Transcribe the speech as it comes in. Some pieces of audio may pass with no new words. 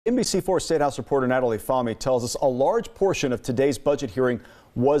NBC4 State House reporter Natalie Fahmy tells us a large portion of today's budget hearing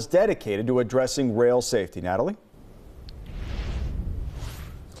was dedicated to addressing rail safety. Natalie?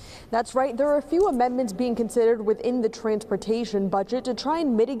 That's right. There are a few amendments being considered within the transportation budget to try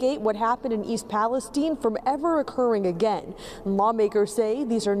and mitigate what happened in East Palestine from ever occurring again. Lawmakers say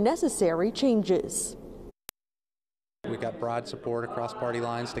these are necessary changes. We got broad support across party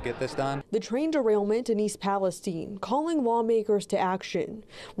lines to get this done. The train derailment in East Palestine calling lawmakers to action.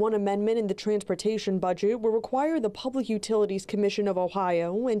 One amendment in the transportation budget will require the Public Utilities Commission of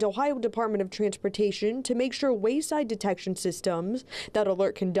Ohio and Ohio Department of Transportation to make sure wayside detection systems that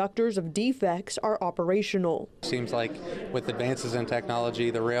alert conductors of defects are operational. Seems like with advances in technology,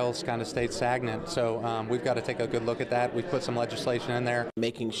 the rails kind of stayed stagnant. So we've got to take a good look at that. We've put some legislation in there.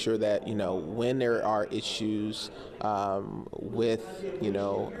 Making sure that, when there are issues with,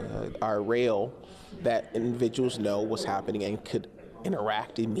 our rail, that individuals know what's happening and could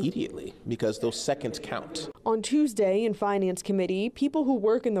interact immediately, because those seconds count. On Tuesday in Finance Committee, people who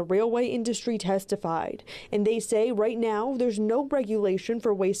work in the railway industry testified, and they say right now there's no regulation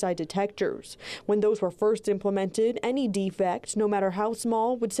for wayside detectors. When those were first implemented, any defect, no matter how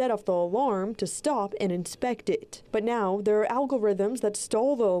small, would set off the alarm to stop and inspect it. But now there are algorithms that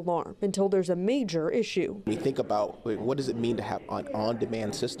stall the alarm until there's a major issue. When we think about what does it mean to have an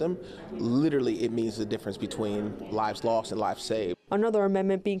on-demand system, literally it means the difference between lives lost and lives saved. Another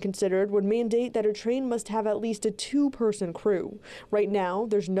amendment being considered would mandate that a train must have at least a two-person crew. Right now,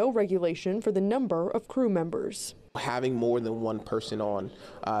 there's no regulation for the number of crew members. Having more than one person on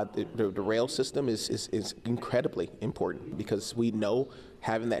the rail system is incredibly important, because we know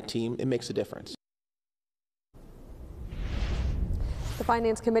having that team, it makes a difference. The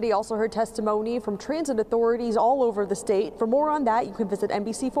Finance Committee also heard testimony from transit authorities all over the state. For more on that, you can visit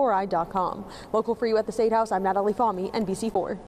NBC4i.com. Local for you at the State House, I'm Natalie Fahmy, NBC4.